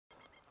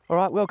All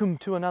right, welcome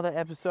to another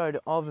episode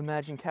of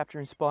Imagine, Capture,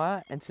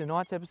 Inspire. And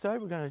tonight's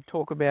episode, we're going to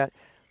talk about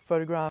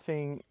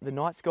photographing the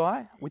night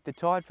sky with the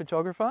tide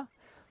photographer,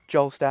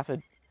 Joel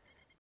Stafford.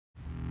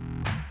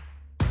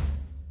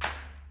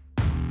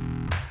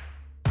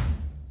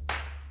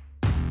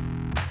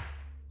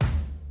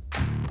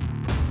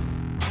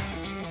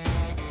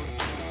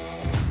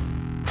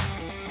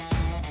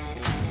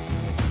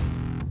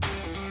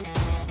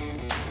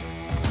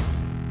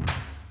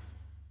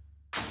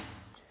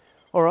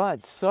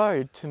 Alright,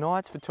 so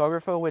tonight's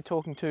photographer, we're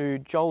talking to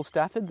Joel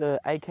Stafford, the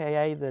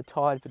AKA the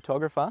tide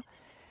photographer.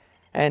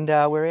 And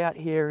we're out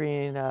here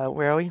in,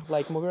 where are we?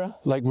 Lake Moogara?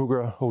 Lake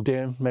Moogara, or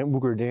Dam, Mount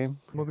Moogara Dam.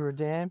 Moogara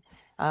Dam.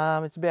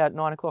 It's about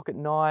 9 o'clock at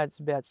night, it's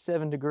about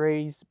 7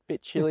 degrees, a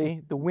bit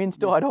chilly. The wind's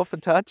died off a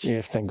touch.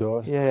 Yeah, thank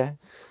God. Yeah.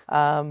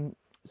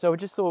 So we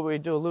just thought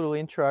we'd do a little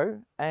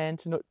intro.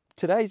 And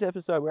today's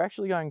episode, we're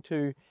actually going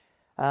to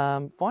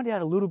find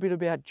out a little bit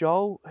about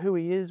Joel, who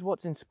he is,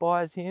 what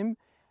inspires him,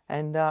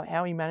 and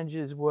how he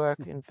manages work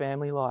and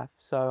family life.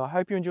 So I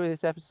hope you enjoy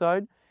this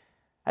episode.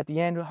 At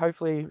the end, we'll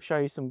hopefully show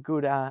you some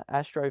good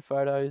astro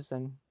photos,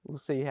 and we'll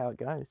see how it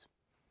goes.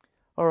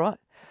 All right.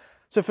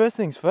 So first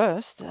things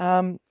first,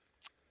 tell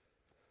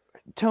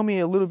me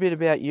a little bit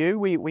about you.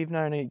 We've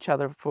known each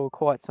other for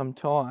quite some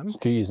time. A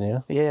few years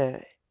now. Yeah.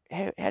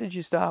 How did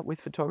you start with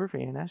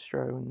photography and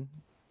astro? And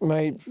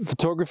Mate,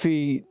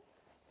 photography,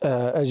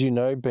 as you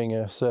know, being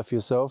a surfer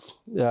yourself,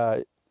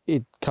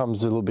 it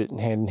comes a little bit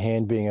hand in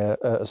hand being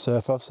a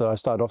surfer. So I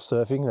started off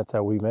surfing. That's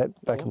how we met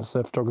back in the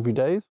surf photography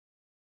days.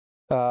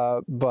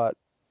 But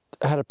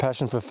I had a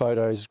passion for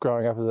photos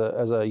growing up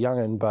as a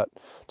young'un, but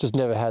just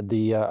never had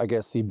the, I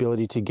guess, the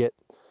ability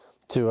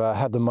to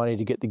have the money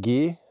to get the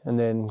gear. And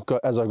then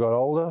as I got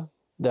older,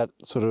 that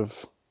sort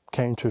of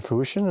came to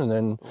fruition. And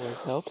then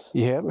always helps.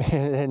 Yeah,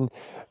 and then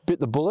bit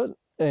the bullet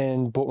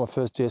and bought my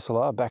first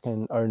DSLR back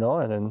in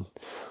 2009, and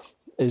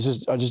I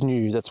just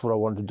knew that's what I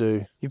wanted to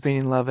do. You've been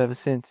in love ever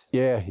since.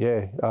 Yeah.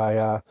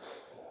 I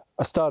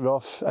started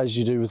off as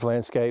you do with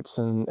landscapes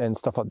and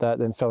stuff like that,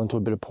 then fell into a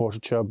bit of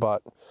portraiture,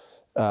 but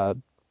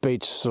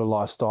beach sort of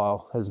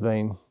lifestyle has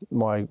been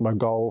my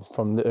goal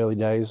from the early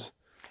days.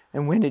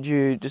 And when did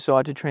you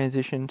decide to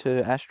transition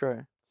to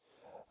astro?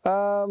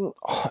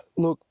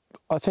 Look,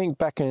 I think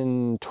back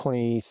in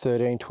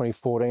 2013,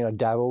 2014, I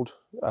dabbled.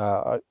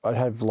 I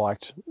have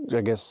liked,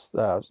 I guess,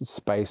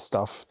 space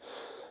stuff,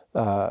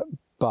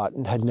 but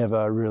had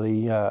never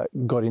really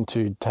got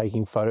into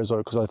taking photos of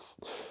it because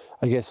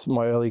I guess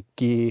my early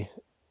gear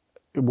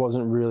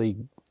wasn't really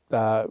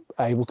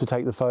able to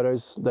take the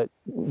photos that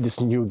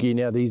this newer gear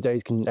now these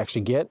days can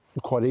actually get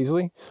quite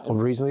easily or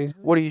reasonably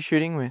easily. What are you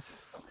shooting with?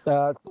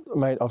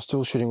 Mate, I'm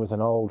still shooting with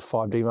an old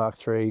 5D Mark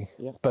III,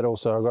 but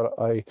also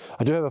I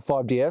do have a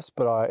 5DS,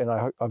 but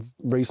I've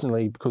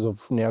recently, because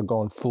I've now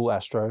gone full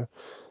astro,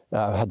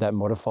 had that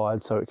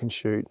modified so it can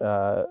shoot.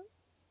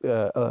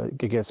 I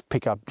guess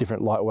pick up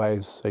different light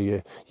waves, so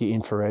your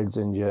infrareds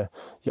and your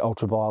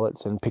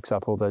ultraviolets, and picks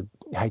up all the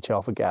H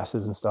alpha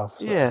gases and stuff.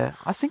 So. Yeah,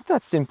 I think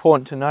that's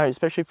important to know,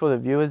 especially for the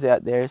viewers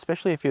out there,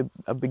 especially if you're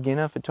a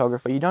beginner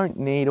photographer. You don't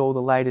need all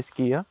the latest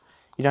gear.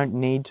 You don't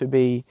need to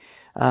be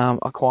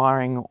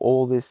acquiring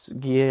all this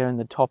gear and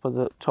the top of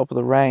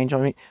the range. I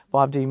mean,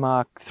 5D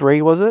Mark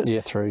III, was it?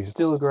 Yeah, 3.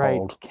 Still a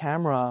great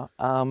camera,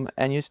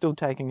 and you're still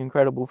taking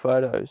incredible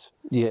photos.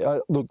 Yeah,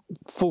 look,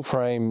 full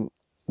frame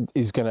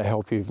is going to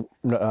help you,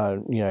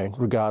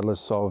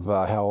 regardless of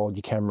how old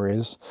your camera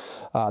is.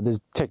 There's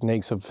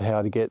techniques of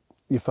how to get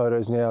your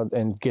photos now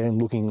and get them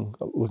looking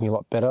a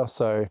lot better.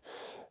 So,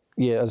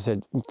 yeah, as I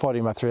said,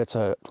 5D Mark III, that's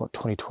a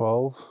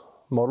 2012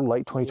 model,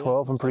 late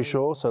 2012, I'm pretty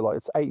sure. So, like,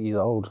 it's 8 years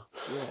old.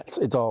 Yeah.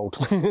 It's old.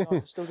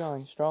 Still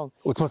going strong.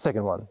 Well, it's my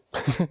second one.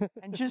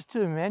 And just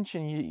to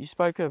mention, you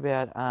spoke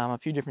about a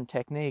few different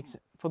techniques.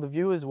 For the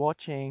viewers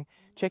watching,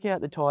 check out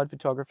the tide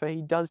photographer.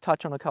 He does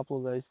touch on a couple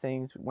of those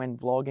things when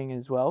vlogging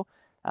as well.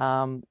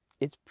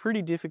 It's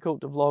pretty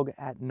difficult to vlog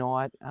at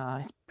night.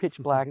 It's pitch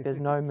black, there's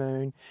no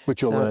moon.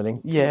 Which you're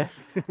learning. Yeah.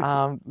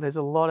 There's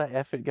a lot of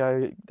effort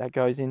that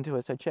goes into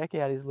it. So check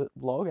out his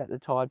vlog at the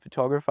tide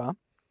photographer.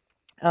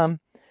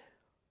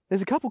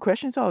 There's a couple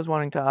questions I was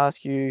wanting to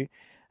ask you,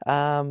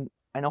 and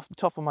off the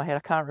top of my head,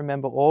 I can't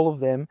remember all of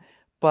them,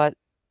 but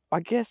I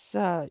guess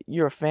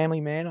you're a family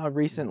man. I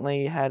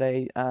recently had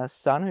a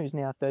son who's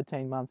now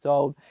 13 months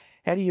old.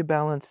 How do you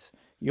balance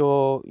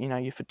your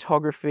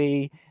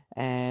photography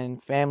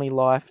and family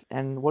life,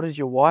 and what does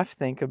your wife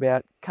think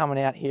about coming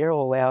out here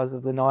all hours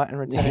of the night and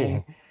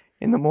returning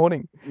in the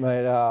morning?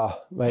 Mate,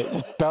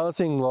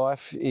 balancing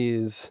life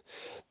is...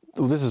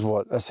 Well, this is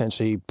what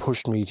essentially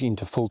pushed me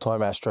into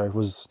full-time astro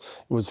was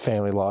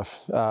family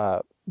life.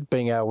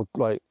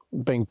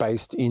 Being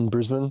based in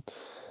Brisbane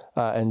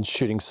and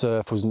shooting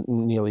surf was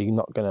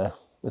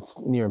it's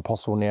near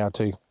impossible now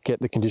to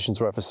get the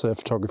conditions right for surf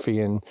photography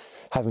and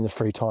having the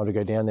free time to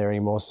go down there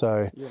anymore.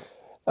 So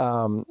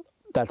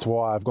that's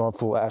why I've gone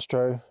full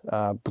astro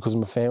because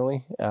of my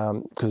family.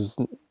 Because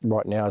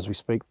right now, as we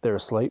speak, they're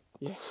asleep.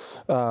 Yeah.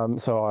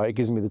 So it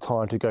gives me the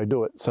time to go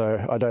do it.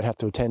 So I don't have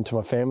to attend to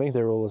my family.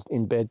 They're all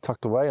in bed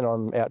tucked away and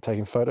I'm out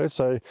taking photos.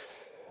 So,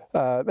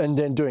 and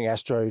then doing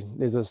astro,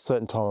 there's a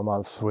certain time a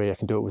month where I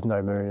can do it with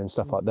no moon and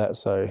stuff like that.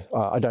 So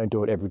I don't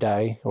do it every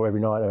day or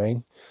every night, I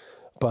mean.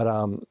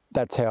 But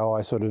that's how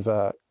I sort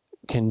of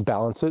can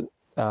balance it.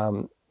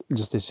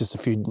 It's just a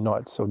few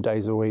nights or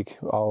days a week.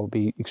 I'll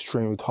be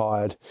extremely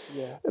tired,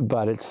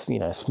 but it's, you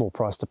know, a small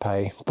price to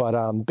pay. But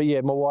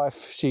yeah, my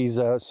wife, she's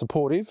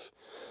supportive.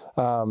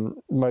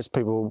 Most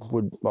people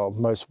would,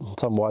 well,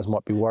 some wives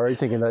might be worried,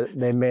 thinking that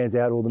their man's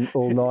out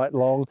all night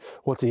long.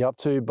 What's he up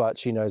to? But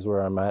she knows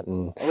where I'm at,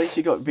 and at least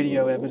you got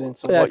video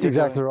evidence. Of that's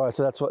exactly right.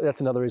 So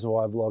that's another reason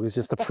why I vlog, is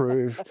just to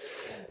prove.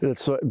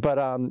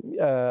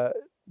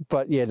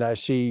 But yeah, no,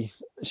 she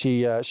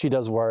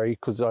does worry,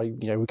 because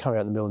we come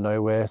out in the middle of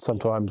nowhere.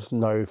 Sometimes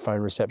no phone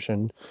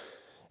reception,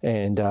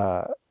 and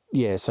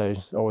yeah, so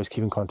always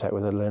keep in contact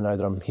with her, let her know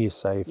that I'm here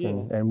safe,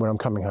 and when I'm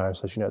coming home,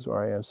 so she knows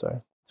where I am.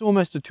 So it's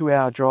almost a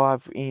 2-hour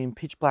drive in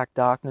pitch black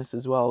darkness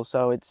as well.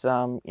 So it's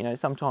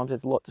sometimes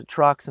there's lots of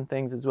trucks and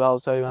things as well.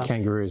 So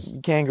kangaroos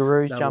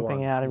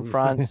jumping out in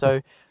front.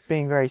 So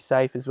being very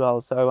safe as well.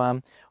 So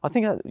I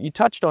think you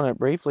touched on it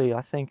briefly.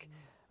 I think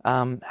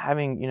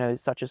having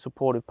such a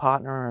supportive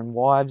partner and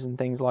wives and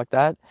things like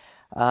that,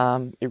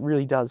 it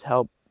really does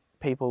help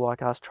people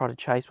like us try to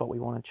chase what we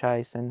want to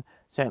chase. And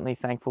certainly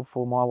thankful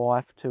for my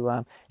wife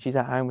to she's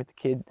at home with the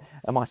kid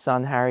and my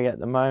son Harry at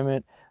the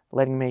moment,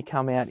 letting me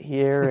come out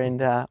here and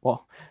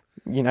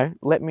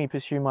let me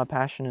pursue my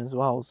passion as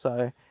well.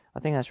 So I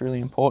think that's really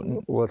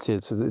important. Well, it's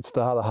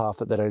the other half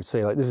that they don't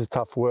see. Like, this is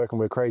tough work and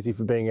we're crazy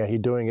for being out here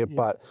doing it,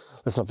 but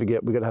let's not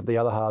forget, we've got to have the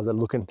other halves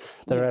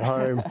that are at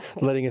home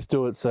letting us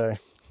do it. So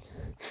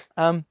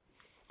a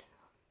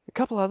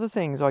couple other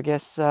things, I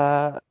guess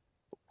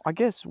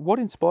what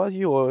inspires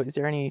you, or is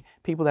there any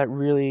people that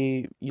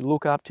really you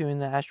look up to in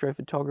the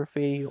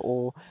astrophotography,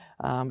 or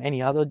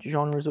any other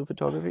genres of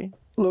photography?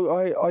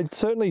 Look, I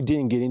certainly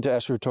didn't get into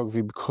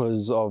astrophotography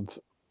because of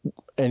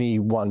any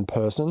one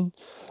person,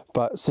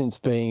 but since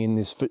being in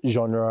this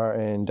genre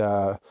and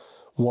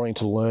wanting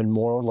to learn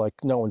more, like,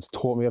 no one's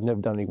taught me. I've never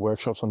done any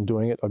workshops on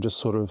doing it.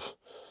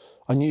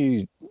 I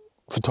knew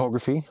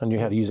photography, I knew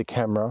how to use a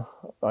camera,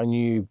 I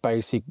knew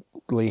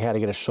basically how to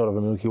get a shot of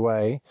a Milky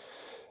Way,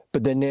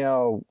 but then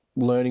now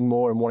learning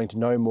more and wanting to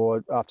know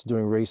more after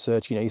doing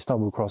research, you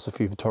stumble across a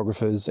few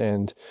photographers,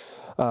 and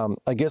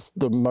I guess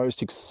the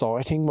most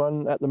exciting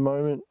one at the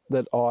moment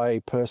that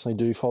I personally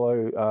do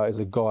follow is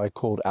a guy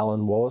called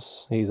Alyn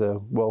Wallace. He's a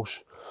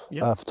Welsh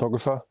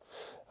photographer,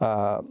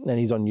 and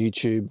he's on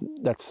YouTube.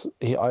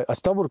 I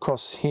stumbled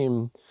across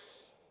him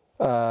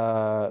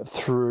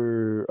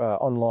through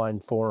online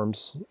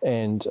forums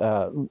and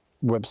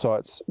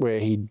websites, where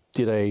he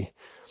did a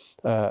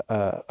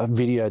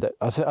video that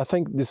I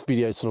think this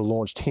video sort of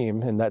launched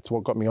him, and that's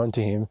what got me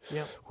onto him.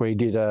 Where he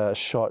did a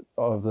shot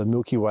of the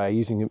Milky Way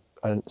using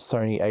a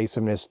Sony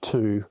a7S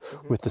II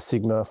with the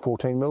Sigma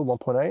 14mm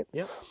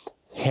 1.8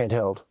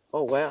 handheld.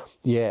 Oh wow!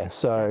 Yeah,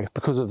 so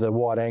because of the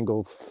wide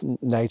angle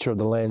nature of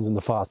the lens and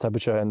the fast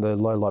aperture and the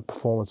low light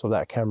performance of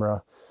that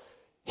camera,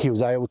 he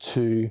was able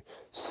to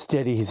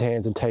steady his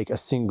hands and take a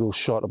single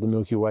shot of the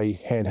Milky Way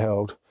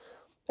handheld,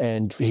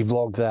 and he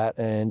vlogged that,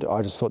 and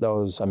I just thought that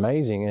was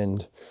amazing,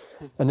 and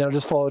then I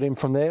just followed him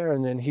from there,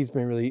 and then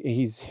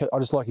I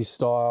just like his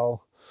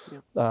style,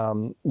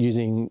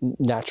 using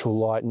natural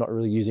light, not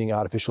really using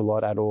artificial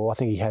light at all. I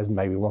think he has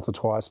maybe once or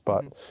twice,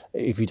 but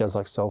if he does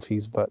like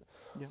selfies, but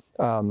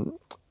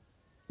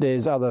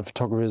there's other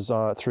photographers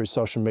through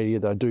social media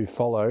that I do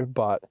follow,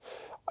 but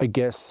I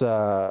guess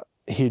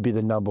he'd be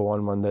the number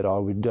one that I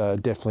would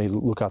definitely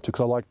look up to,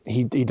 because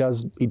he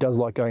does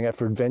like going out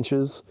for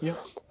adventures,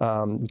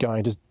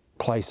 going to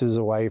places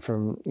away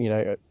from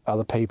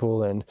other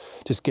people, and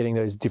just getting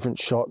those different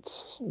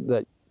shots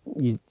that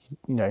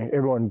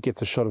everyone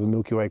gets a shot of the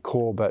Milky Way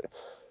core, but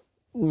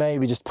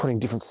maybe just putting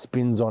different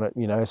spins on it,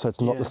 so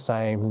it's not the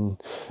same.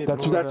 And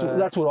that's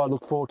what I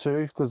look forward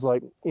to, because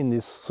like in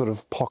this sort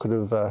of pocket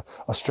of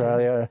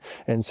Australia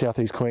and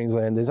southeast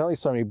Queensland, there's only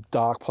so many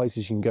dark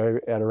places you can go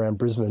out around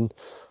Brisbane,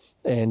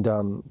 and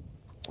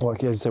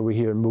like as I said, we're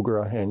here in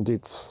Mugara, and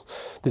this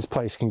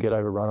place can get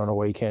overrun on a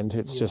weekend.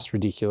 It's just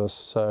ridiculous.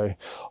 So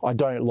I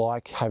don't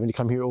like having to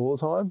come here all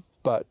the time,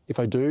 but if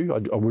I do,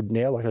 I would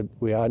now, like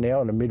we are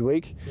now in a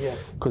midweek,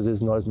 because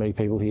there's not as many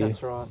people here.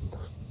 That's right.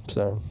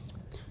 So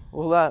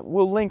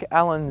we'll link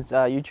Alyn's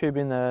YouTube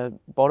in the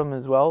bottom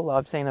as well.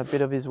 I've seen a bit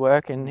of his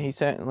work, and he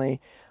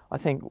certainly, I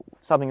think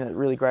something that's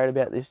really great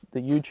about the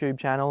YouTube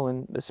channel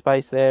and the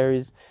space there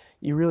is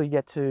you really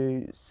get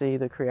to see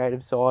the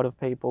creative side of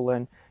people,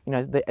 and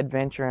the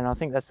adventure. And I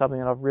think that's something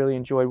that I've really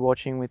enjoyed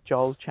watching with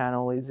Joel's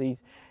channel, is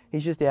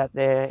he's just out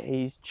there,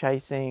 he's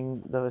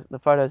chasing the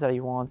photos that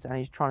he wants, and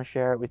he's trying to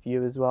share it with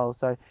you as well.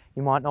 So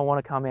you might not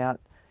want to come out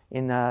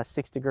in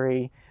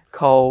 6-degree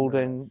cold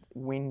and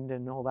wind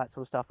and all that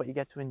sort of stuff, but you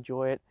get to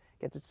enjoy it,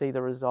 get to see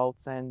the results,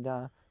 and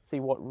see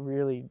what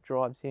really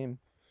drives him.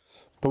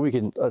 But we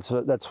can, that's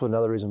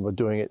another reason we're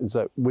doing it, is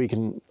that I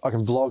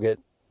can vlog it,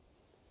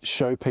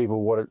 show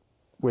people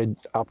we're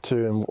up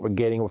to and what we're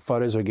getting, what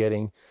photos we're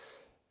getting,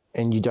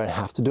 and you don't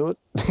have to do it.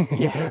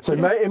 Yeah. So it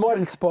might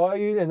inspire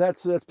you, and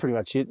that's pretty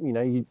much it. You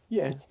know,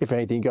 if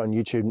anything, you go on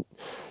YouTube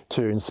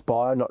to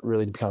inspire, not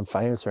really to become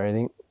famous or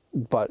anything.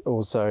 But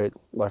also,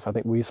 like I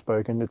think we've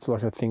spoken, it's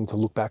like a thing to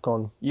look back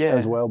on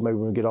as well. Maybe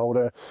when we get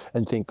older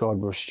and think, God,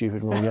 we're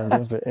stupid when we were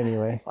younger. But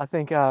anyway, I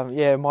think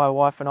my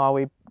wife and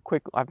I,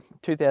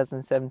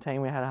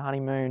 2017 we had a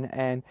honeymoon,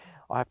 and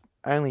I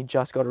only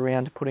just got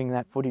around to putting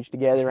that footage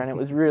together, and it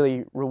was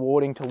really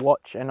rewarding to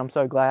watch. And I'm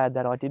so glad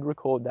that I did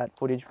record that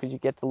footage, because you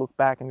get to look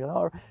back and be like,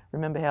 oh,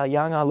 remember how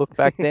young I looked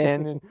back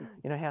then, and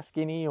you know how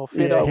skinny or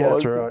fit I was. Yeah,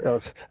 that's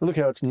right. Look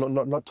how it's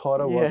not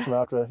tight I was from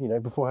after, you know,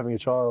 before having a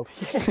child.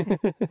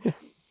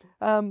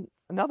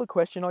 Another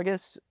question, I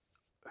guess,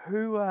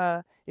 who,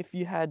 if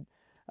you had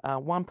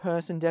one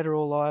person, dead or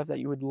alive, that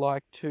you would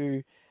like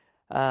to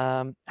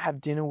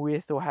have dinner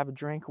with or have a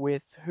drink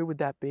with, who would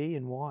that be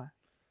and why?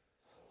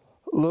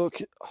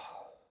 Look,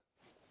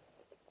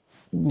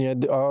 yeah,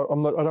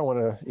 I'm not. I don't want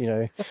to, you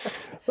know,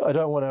 I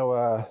don't want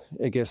to.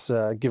 I guess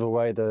give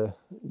away the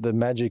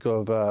magic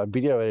of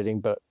video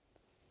editing, but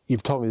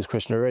you've told me this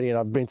question already, and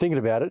I've been thinking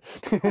about it.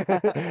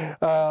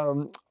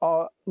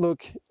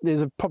 Look,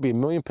 there's probably a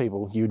million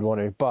people you'd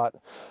want to, but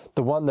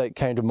the one that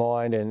came to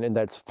mind, and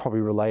that's probably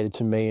related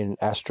to me and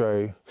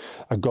Astro,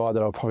 a guy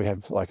that I'll probably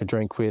have like a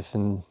drink with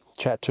and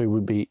chat to,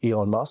 would be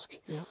Elon Musk.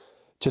 Yeah.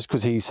 Just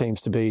because he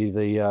seems to be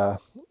a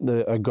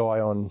guy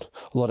on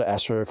a lot of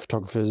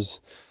astrophotographers'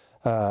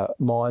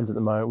 minds at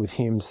the moment, with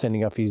him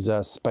sending up his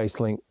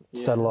SpaceLink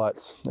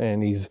satellites,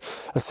 and he's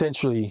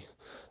essentially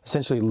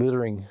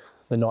littering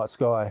the night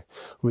sky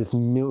with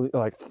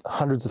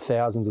hundreds of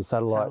thousands of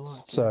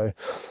satellites. So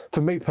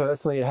for me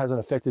personally, it hasn't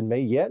affected me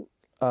yet,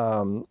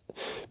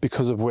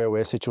 because of where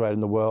we're situated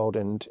in the world,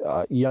 and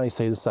you only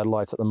see the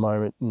satellites at the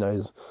moment in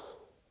those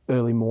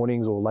early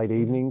mornings or late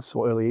evenings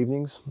or early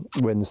evenings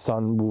when the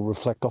sun will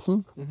reflect off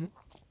them.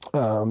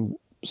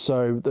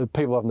 So the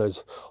people up in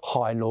those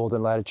high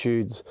northern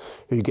latitudes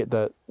who get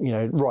the, you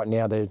know, right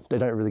now they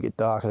don't really get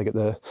dark. They get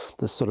the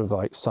sort of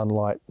like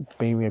sunlight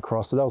beaming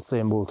across, so they'll see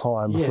them all the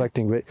time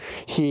reflecting. But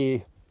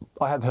here,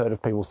 I have heard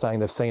of people saying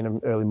they've seen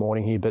them early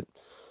morning here, but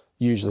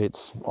usually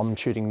I'm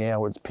shooting now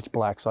where it's pitch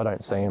black, so I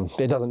don't see them.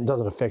 It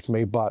doesn't affect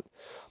me, but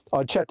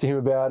I'd chat to him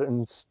about it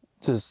and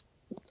just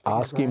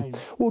ask him,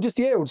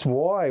 it's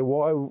why,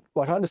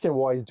 like I understand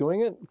why he's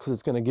doing it, because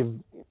it's going to give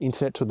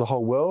internet to the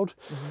whole world,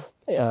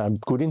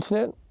 good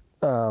internet,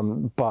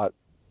 but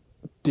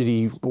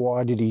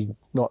why did he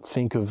not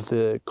think of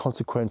the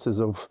consequences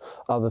of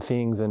other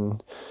things,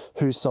 and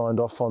who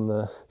signed off on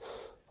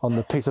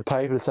the piece of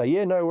paper to say,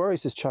 yeah, no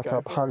worries, just chuck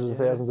up hundreds of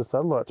thousands of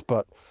satellites?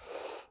 But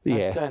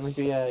that'd certainly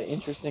be an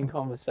interesting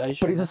conversation.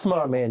 But he's a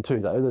smart man too,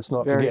 though. Let's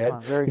not forget.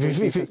 Smart, very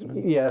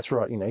good. Yeah, that's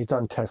right. You know, he's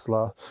done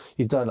Tesla.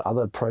 He's done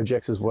other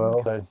projects as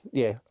well. So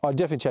yeah, I'd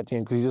definitely chat to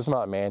him because he's a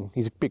smart man.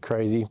 He's a bit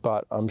crazy,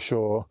 but I'm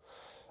sure,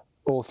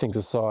 all things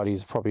aside,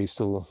 he's probably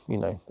still, you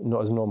know,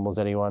 not as normal as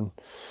anyone.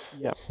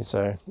 Yeah.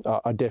 So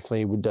I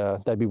definitely would.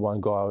 That'd be one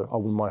guy I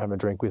wouldn't mind having a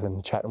drink with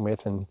and chatting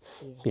with, and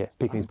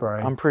picking his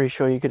brain. I'm pretty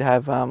sure you could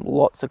have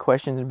lots of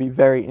questions. It'd be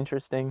very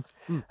interesting.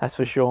 That's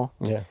for sure.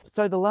 Yeah.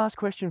 So the last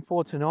question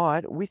for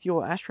tonight: with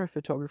your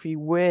astrophotography,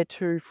 where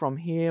to from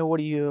here?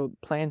 What are your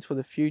plans for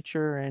the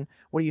future, and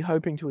what are you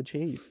hoping to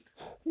achieve?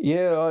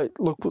 Yeah,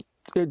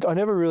 I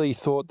never really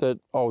thought that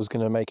I was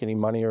going to make any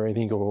money or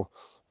anything, or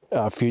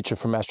future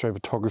from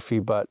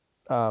astrophotography, but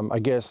I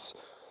guess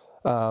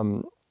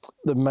the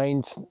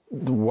main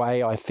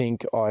way I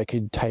think I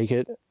could take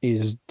it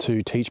is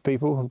to teach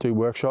people, do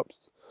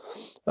workshops.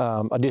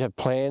 I did have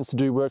plans to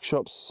do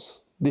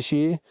workshops this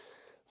year,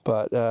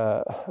 but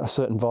a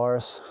certain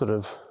virus sort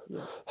of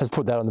has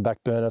put that on the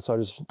back burner, so I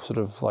just sort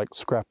of like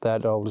scrapped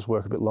that. I'll just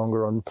work a bit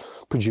longer on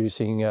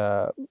producing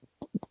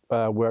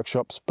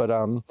workshops, but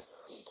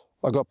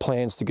I got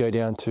plans to go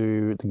down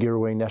to the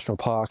Girrawheen National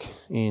Park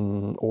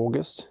in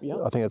August. Yep.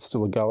 I think that's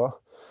still a goer.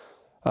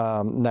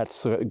 And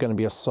that's going to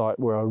be a site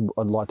where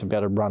I'd like to be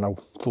able to run a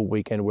full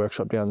weekend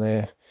workshop down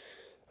there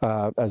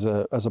as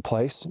a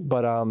place.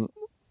 But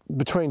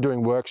between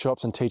doing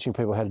workshops and teaching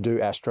people how to do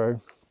astro,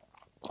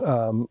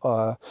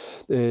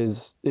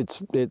 it's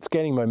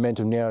gaining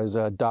momentum now as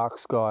dark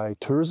sky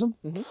tourism.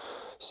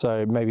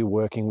 So maybe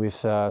working with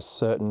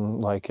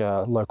certain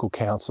local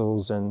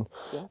councils and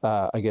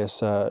I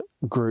guess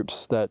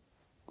groups that,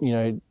 you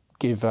know,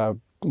 give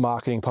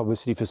marketing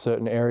publicity for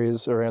certain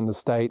areas around the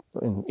state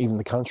and even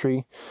the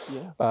country,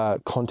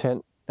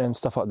 content and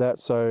stuff like that.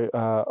 So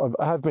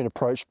I have been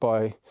approached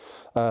by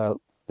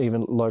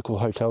even local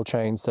hotel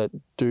chains that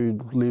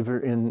do live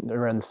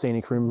around the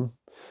scenic rim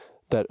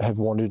that have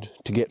wanted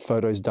to get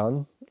photos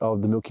done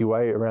of the Milky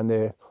Way around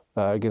their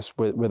I guess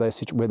where they're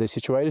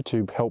situated,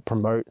 to help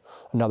promote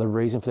another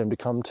reason for them to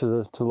come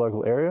to the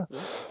local area,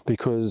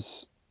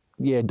 because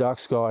dark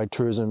sky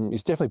tourism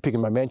is definitely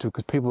picking momentum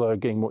because people are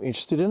getting more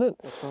interested in it,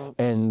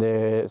 and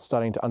they're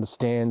starting to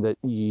understand that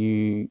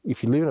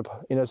if you live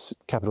in a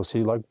capital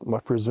city like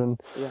Brisbane,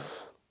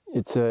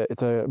 it's what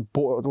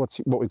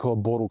we call a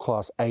Bortle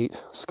Class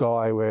 8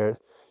 sky, where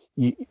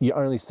you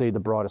only see the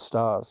brightest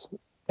stars.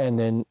 And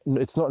then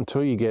it's not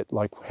until you get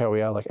like how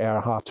we are, like hour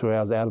and a half, 2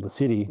 hours out of the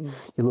city,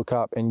 you look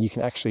up and you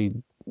can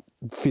actually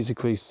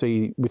physically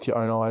see with your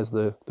own eyes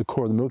the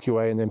core of the Milky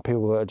Way, and then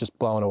people are just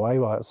blown away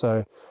by it.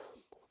 So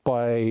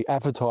by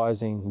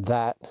advertising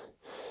that,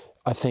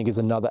 I think is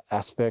another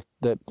aspect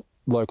that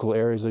local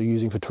areas are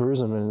using for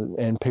tourism,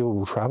 and people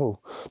will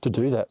travel to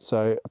do that.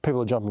 So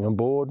people are jumping on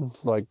board,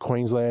 like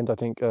Queensland, I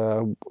think,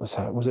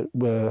 was it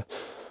where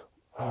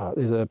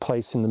there's a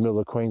place in the middle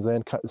of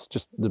Queensland, it's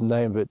just the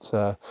name of it's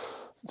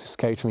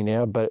escaped me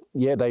now, but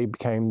yeah, they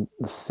became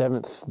the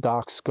 7th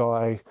dark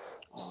sky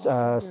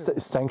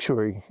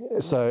sanctuary.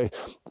 So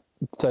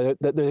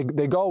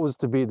their goal was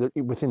to be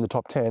within the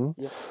top 10,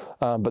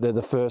 but they're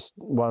the first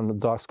one, the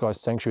dark sky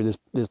sanctuary.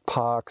 There's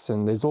parks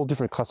and there's all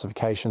different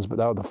classifications, but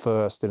they were the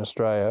first in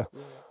Australia.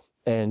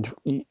 And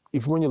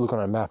when you look on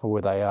a map of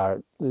where they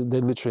are,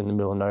 they're literally in the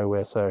middle of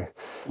nowhere. So,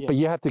 but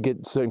you have to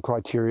get certain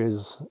criteria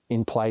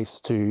in place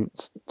to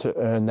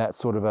earn that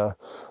sort of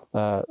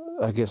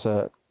I guess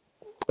a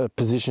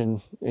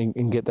position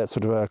and get that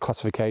sort of a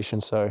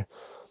classification. So,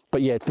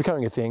 but yeah, it's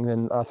becoming a thing.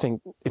 And I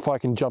think if I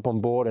can jump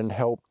on board and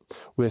help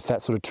with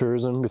that sort of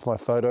tourism with my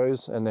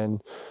photos, and then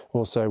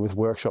also with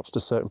workshops to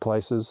certain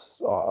places,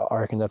 I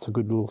reckon that's a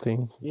good little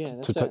thing. Yeah,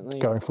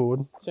 going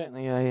forward.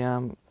 Certainly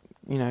a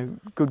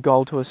good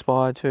goal to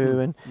aspire to.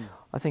 And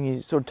I think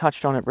you sort of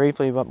touched on it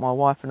briefly, but my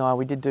wife and I,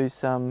 we did do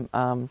some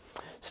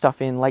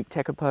stuff in Lake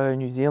Tekapo,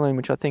 New Zealand,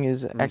 which I think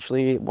is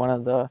actually one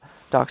of the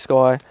dark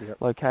sky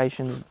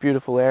locations,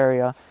 beautiful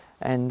area.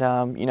 And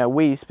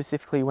we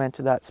specifically went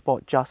to that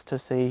spot just to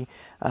see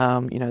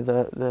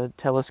the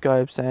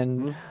telescopes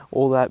and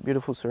all that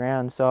beautiful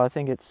surround. So I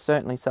think it's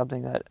certainly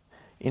something that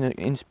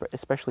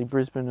especially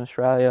Brisbane,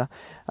 Australia,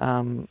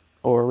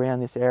 or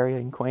around this area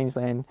in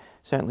Queensland,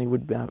 certainly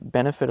would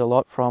benefit a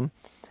lot from.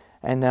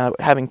 And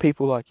having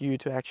people like you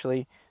to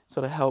actually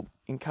sort of help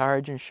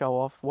encourage and show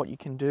off what you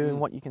can do and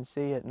what you can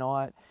see at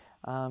night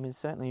is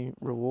certainly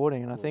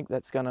rewarding. And I think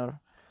that's going to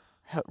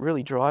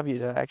really drive you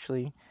to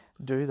actually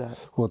do that.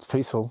 Well, it's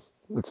peaceful.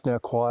 It's now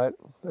quiet.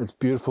 It's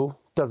beautiful.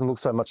 Doesn't look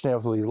so much now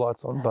with all these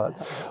lights on, but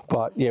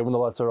yeah, when the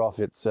lights are off,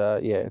 it's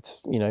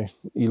you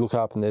look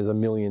up and there's a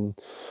million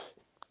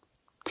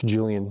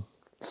quadrillion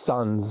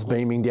suns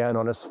beaming down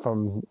on us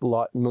from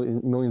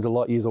millions of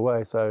light years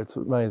away. So it's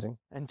amazing.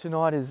 And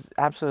tonight is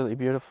absolutely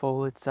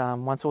beautiful. It's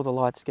once all the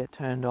lights get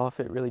turned off,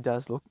 it really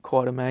does look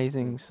quite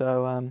amazing.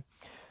 So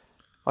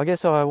I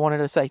guess I wanted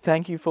to say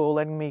thank you for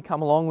letting me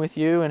come along with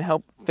you and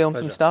help film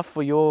some stuff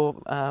for your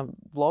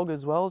vlog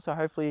as well. So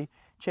hopefully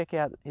check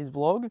out his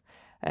vlog.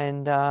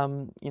 And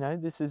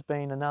this has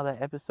been another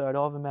episode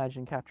of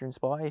Imagine, Capture,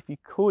 Inspire. If you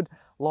could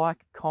like,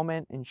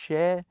 comment and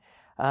share,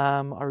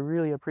 I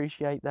really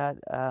appreciate that.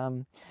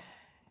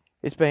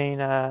 It's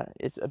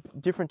a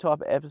different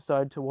type of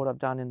episode to what I've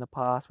done in the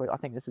past. I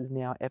think this is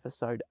now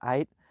episode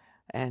 8,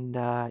 and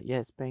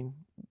it's been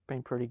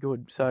pretty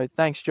good. So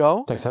thanks,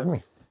 Joel. Thanks for having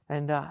me.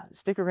 And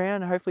stick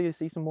around. Hopefully you'll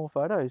see some more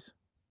photos.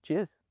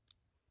 Cheers.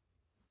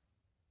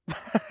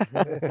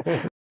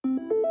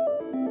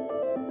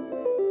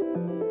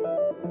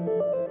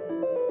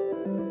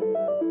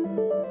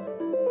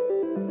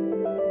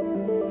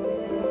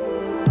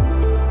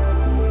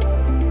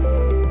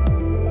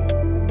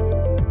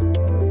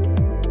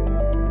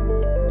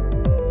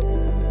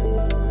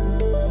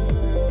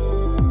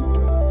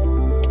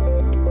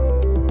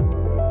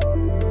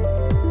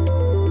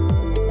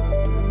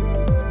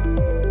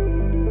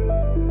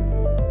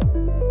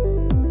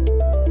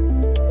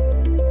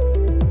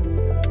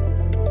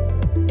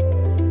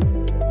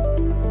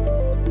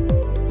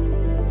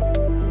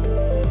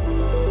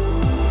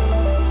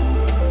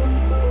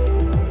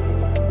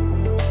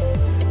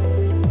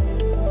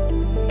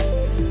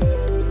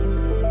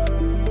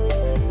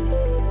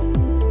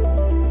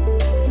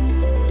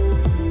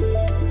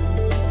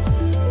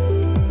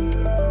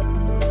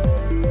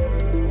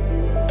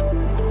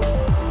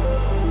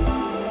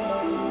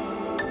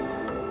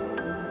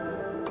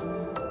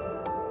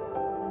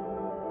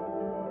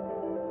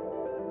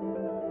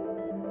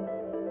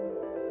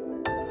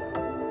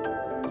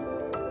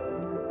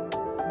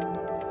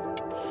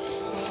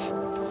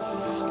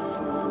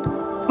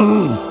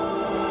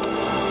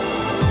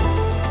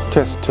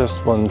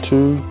 Test 1,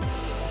 2.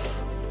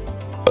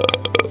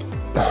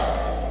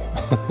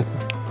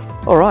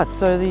 Alright,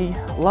 so the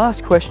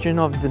last question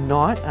of the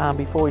night,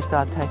 before we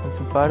start taking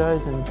some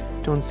photos and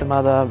doing some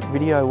other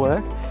video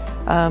work.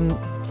 I'm going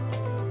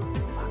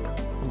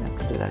to have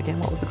to do that again.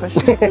 What was the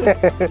question?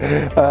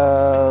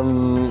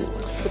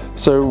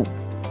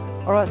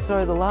 Alright,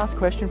 so the last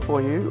question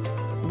for you,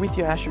 with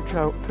your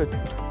astrophotography.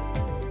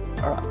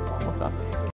 Alright.